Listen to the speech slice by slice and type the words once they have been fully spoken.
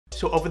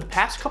So over the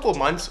past couple of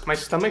months, my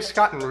stomach's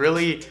gotten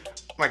really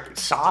like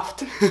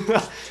soft.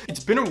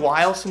 It's been a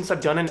while since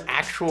I've done an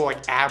actual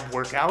like ab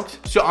workout.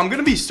 So I'm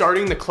gonna be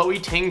starting the Chloe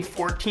Ting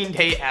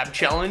 14-day ab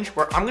challenge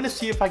where I'm gonna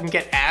see if I can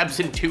get abs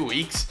in 2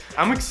 weeks.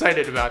 I'm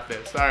excited about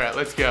this. All right,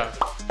 let's go.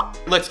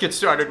 Let's get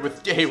started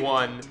with day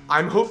 1.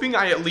 I'm hoping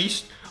I at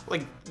least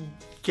like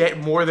get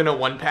more than a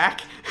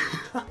 1-pack.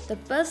 The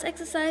first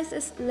exercise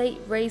is leg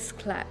raise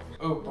clap.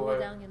 Oh boy. Lower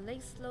down your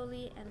legs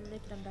slowly and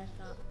lift them back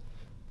up.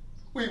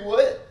 Wait,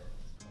 what?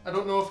 I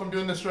don't know if I'm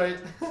doing this right.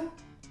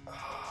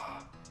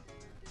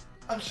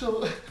 I'm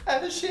so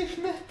out of shape,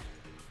 man.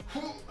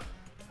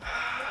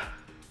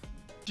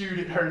 Dude,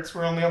 it hurts.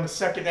 We're only on the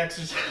second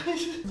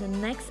exercise. The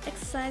next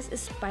exercise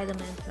is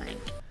Spider-Man plank.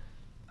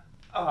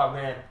 Oh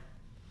man.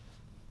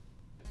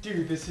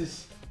 Dude, this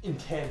is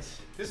intense.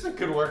 This is a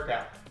good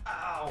workout.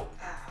 Ow.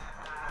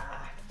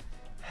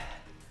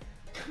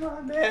 Come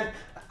on, man.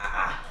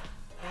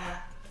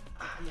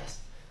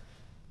 Yes.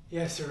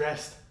 Yes, a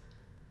rest.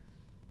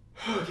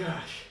 Oh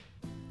gosh.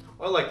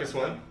 I like this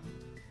one.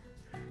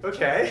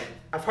 Okay.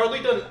 I've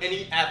hardly done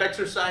any ab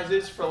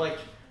exercises for like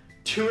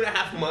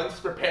 2.5 months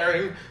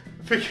preparing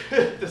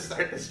to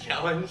start this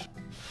challenge.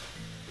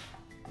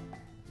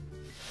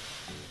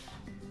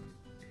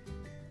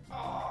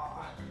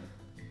 Oh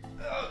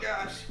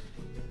gosh.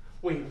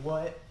 Wait,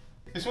 what?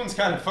 This one's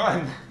kind of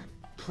fun.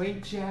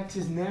 Plank jacks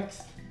is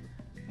next.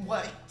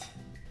 What?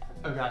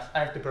 Oh gosh, I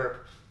have to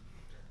burp.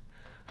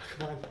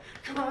 Come on,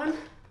 come on.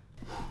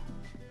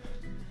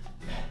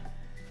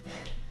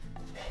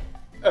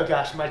 Oh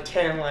gosh, my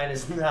tan line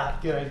is not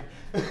good.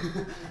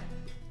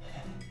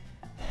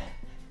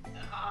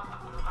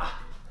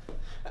 Ow,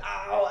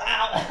 ow,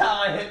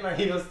 ow, I hit my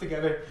heels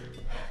together.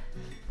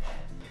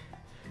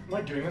 Am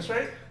I doing this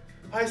right?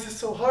 Why is this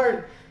so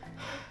hard?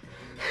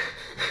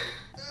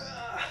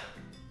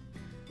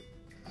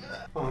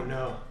 Oh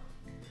no,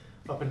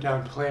 up and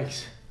down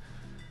planks.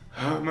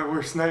 Oh, my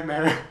worst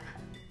nightmare.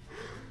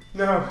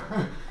 No.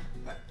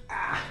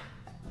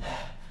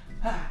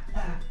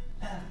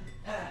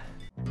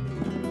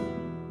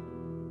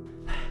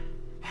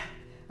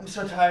 I'm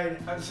so tired.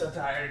 I'm so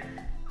tired.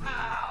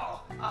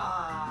 Ow.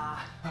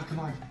 Ah. Oh, come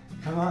on.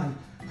 Come on.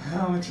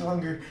 How much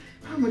longer?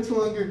 How much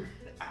longer?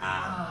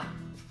 Ah.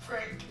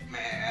 Frick,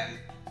 man.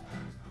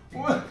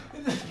 What?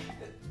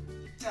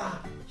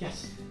 Ah.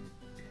 Yes.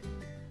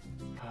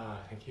 Ah,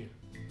 thank you.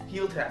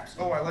 Heel taps.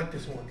 Oh, I like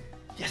this one.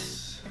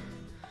 Yes.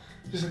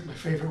 This is like my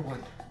favorite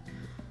one.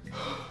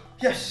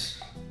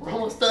 Yes. We're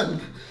almost done.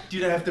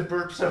 Dude, I have to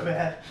burp so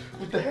bad.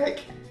 What the heck?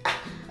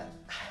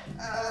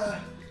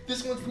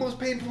 This one's the most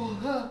painful.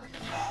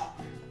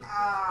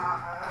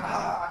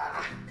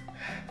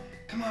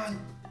 Come on.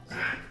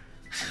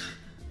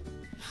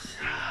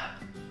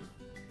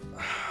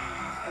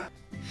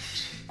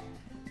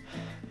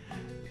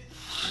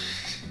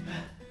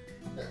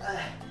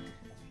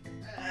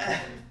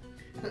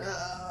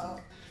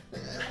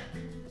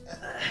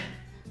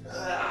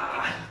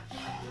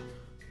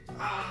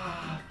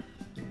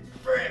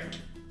 Frick.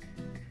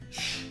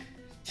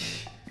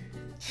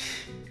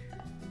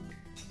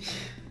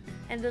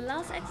 And the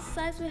last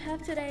exercise we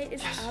have today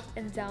is up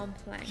and down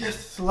plank. Yes,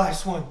 it's the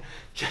last one.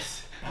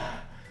 Yes.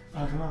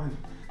 Oh, come on.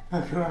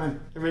 Oh, come on.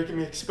 You're making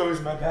me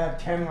expose my bad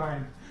tan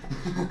line.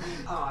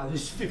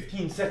 There's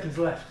 15 seconds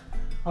left.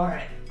 All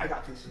right, I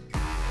got this.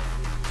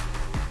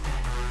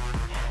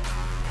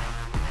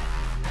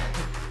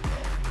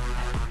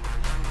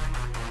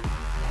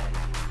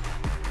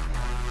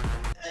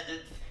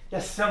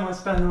 Yes,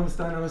 almost done, almost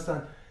done, almost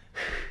done.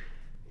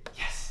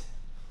 Yes.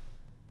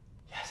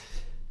 Yes.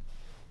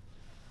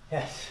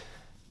 Yes.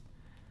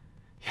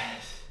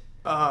 Yes.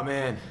 Oh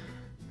man.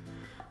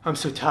 I'm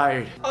so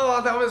tired.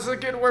 Oh, that was a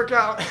good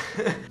workout.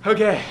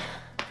 Okay.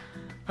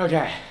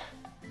 Okay.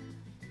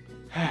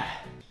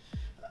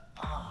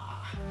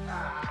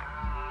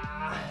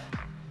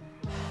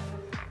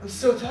 I'm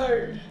so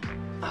tired.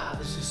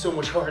 This is so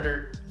much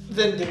harder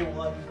than day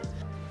 1.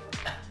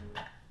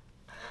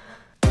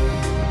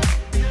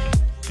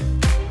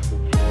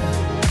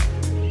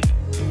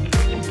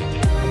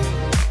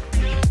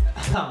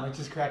 I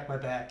just cracked my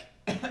back.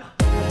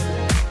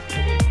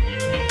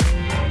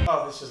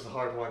 Oh, this is the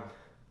hard one.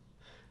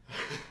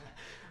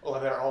 Well,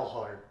 they're all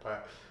hard,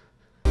 but...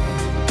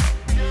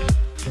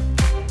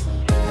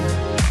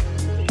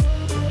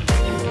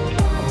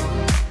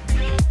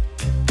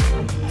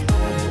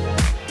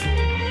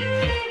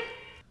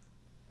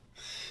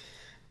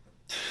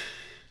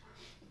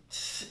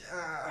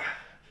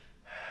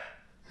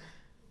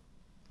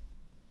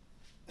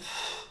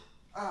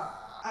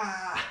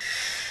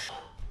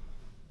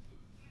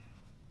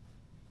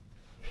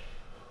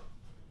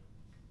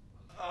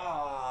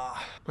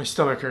 My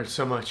stomach hurts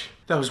so much.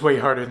 That was way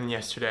harder than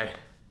yesterday.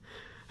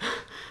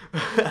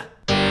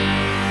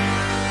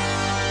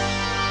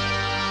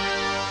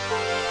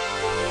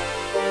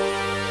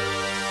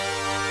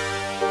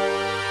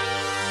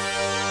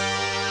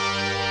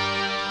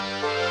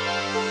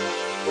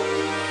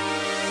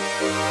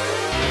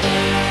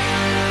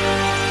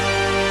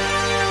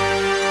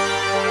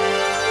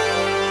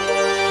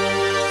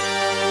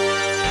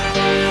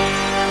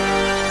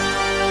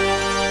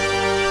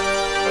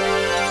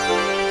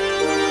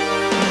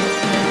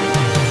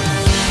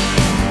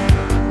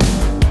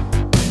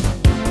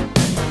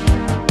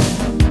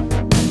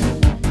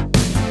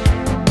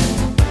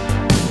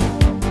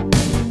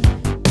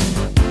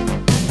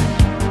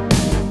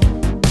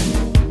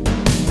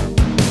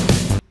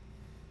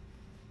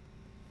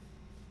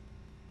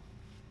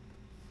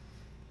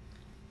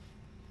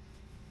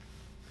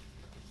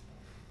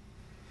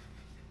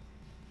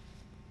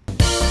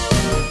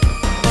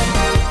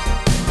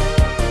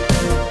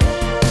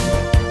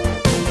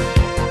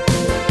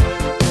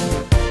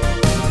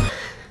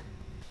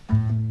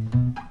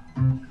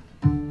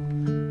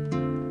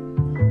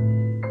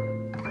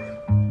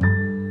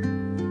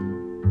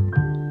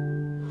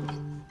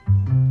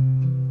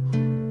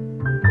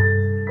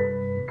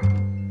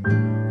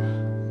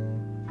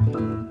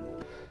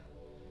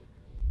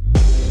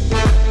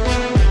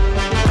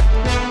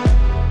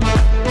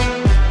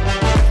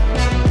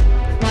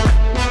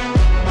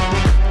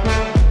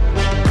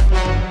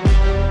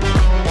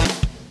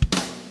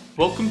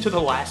 Welcome to the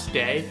last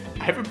day.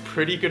 I have a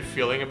pretty good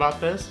feeling about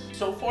this.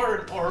 So far,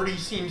 it already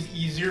seems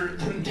easier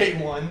than day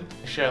one.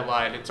 Actually, I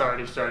lied. It's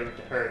already starting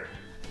to hurt.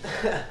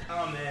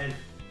 Oh, man.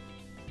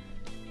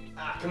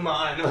 Ah, come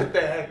on. What the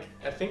heck?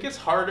 I think it's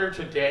harder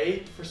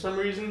today, for some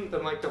reason,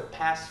 than like the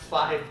past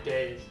 5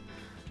 days.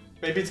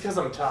 Maybe it's because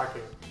I'm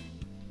talking.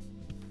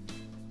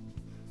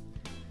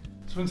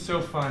 This one's so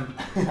fun.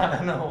 I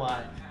don't know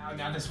why. Oh,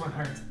 now this one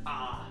hurts.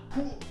 Ah.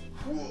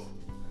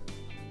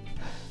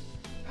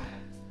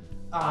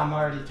 I'm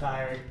already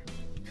tired.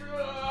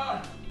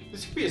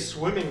 This could be a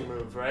swimming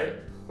move, right?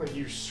 Like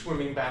you're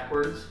swimming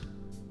backwards.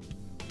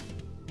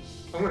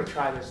 I'm gonna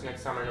try this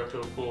next time I go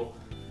to a pool.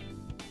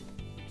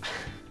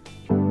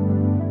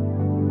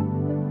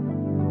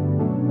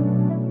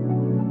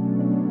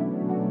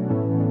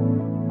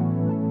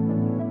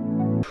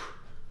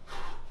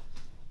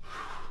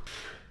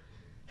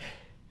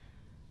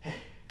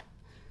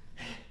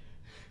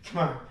 Come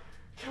on,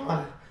 come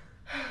on.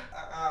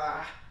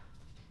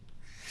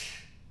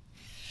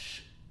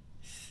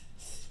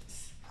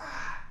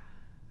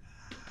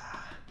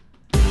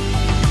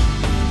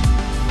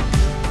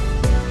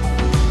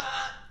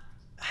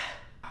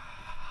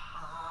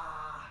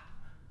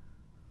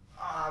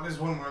 There's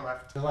one more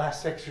left. The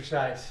last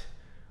exercise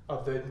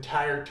of the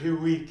entire 2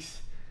 weeks.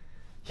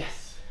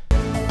 Yes.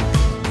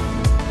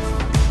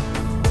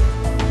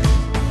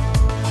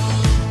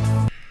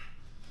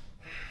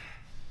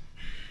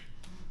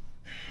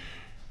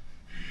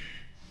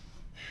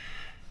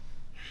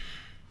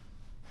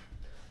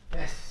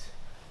 Yes.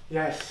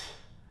 Yes.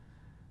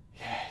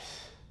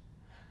 Yes.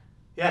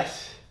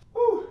 Yes.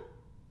 Woo.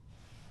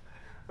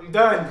 I'm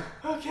done.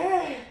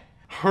 Okay.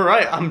 All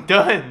right, I'm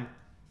done.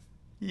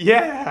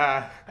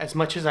 Yeah. As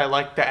much as I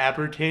like the ab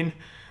routine,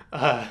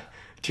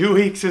 2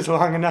 weeks is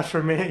long enough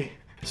for me.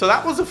 So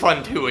that was a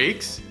fun 2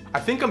 weeks. I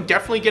think I'm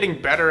definitely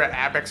getting better at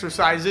ab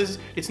exercises.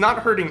 It's not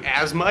hurting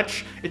as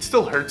much. It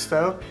still hurts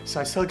though, so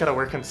I still gotta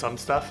work on some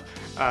stuff.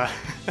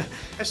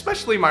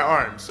 Especially my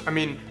arms. I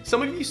mean,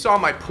 some of you saw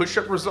my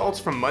push-up results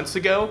from months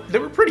ago. They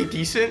were pretty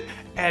decent,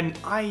 and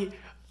I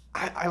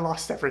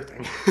lost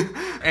everything.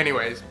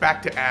 Anyways,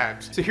 back to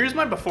abs. So here's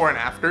my before and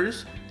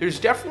afters. There's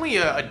definitely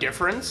a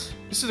difference.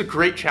 This is a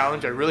great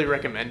challenge, I really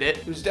recommend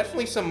it. There's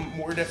definitely some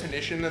more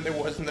definition than there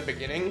was in the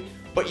beginning,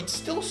 but it's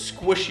still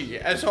squishy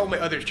as all my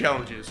other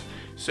challenges.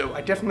 So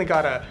I definitely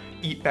gotta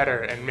eat better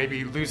and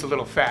maybe lose a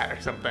little fat or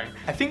something.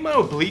 I think my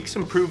obliques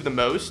improved the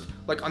most.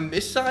 Like on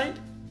this side,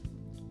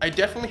 I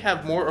definitely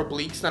have more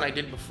obliques than I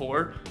did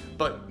before,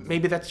 but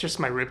maybe that's just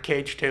my rib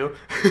cage too.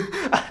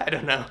 I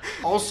don't know.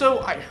 Also,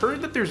 I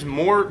heard that there's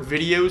more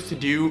videos to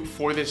do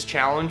for this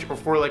challenge, or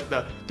for like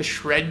the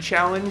shred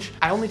challenge.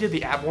 I only did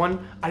the ab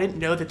one. I didn't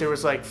know that there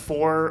was like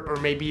 4 or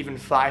maybe even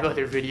 5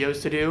 other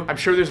videos to do. I'm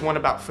sure there's one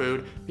about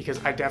food,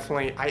 because I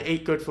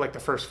ate good for like the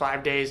first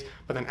 5 days,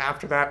 but then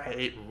after that I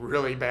ate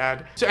really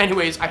bad. So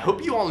anyways, I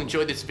hope you all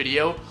enjoyed this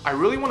video. I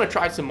really want to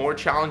try some more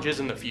challenges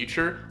in the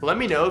future. Let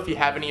me know if you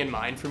have any in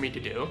mind for me to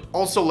do.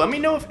 Also, let me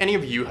know if any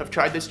of you have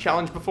tried this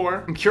challenge before.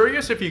 I'm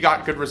curious if you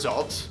got good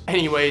results.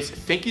 Anyways,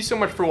 thank you so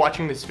much for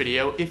watching this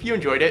video. If you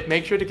enjoyed it,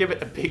 make sure to give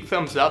it a big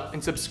thumbs up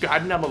and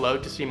subscribe down below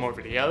to see more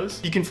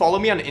videos. You can follow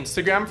me on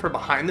Instagram for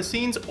behind the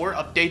scenes or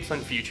updates on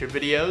future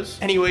videos.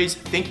 Anyways,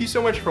 thank you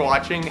so much for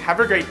watching. Have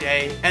a great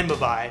day, and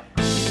bye-bye.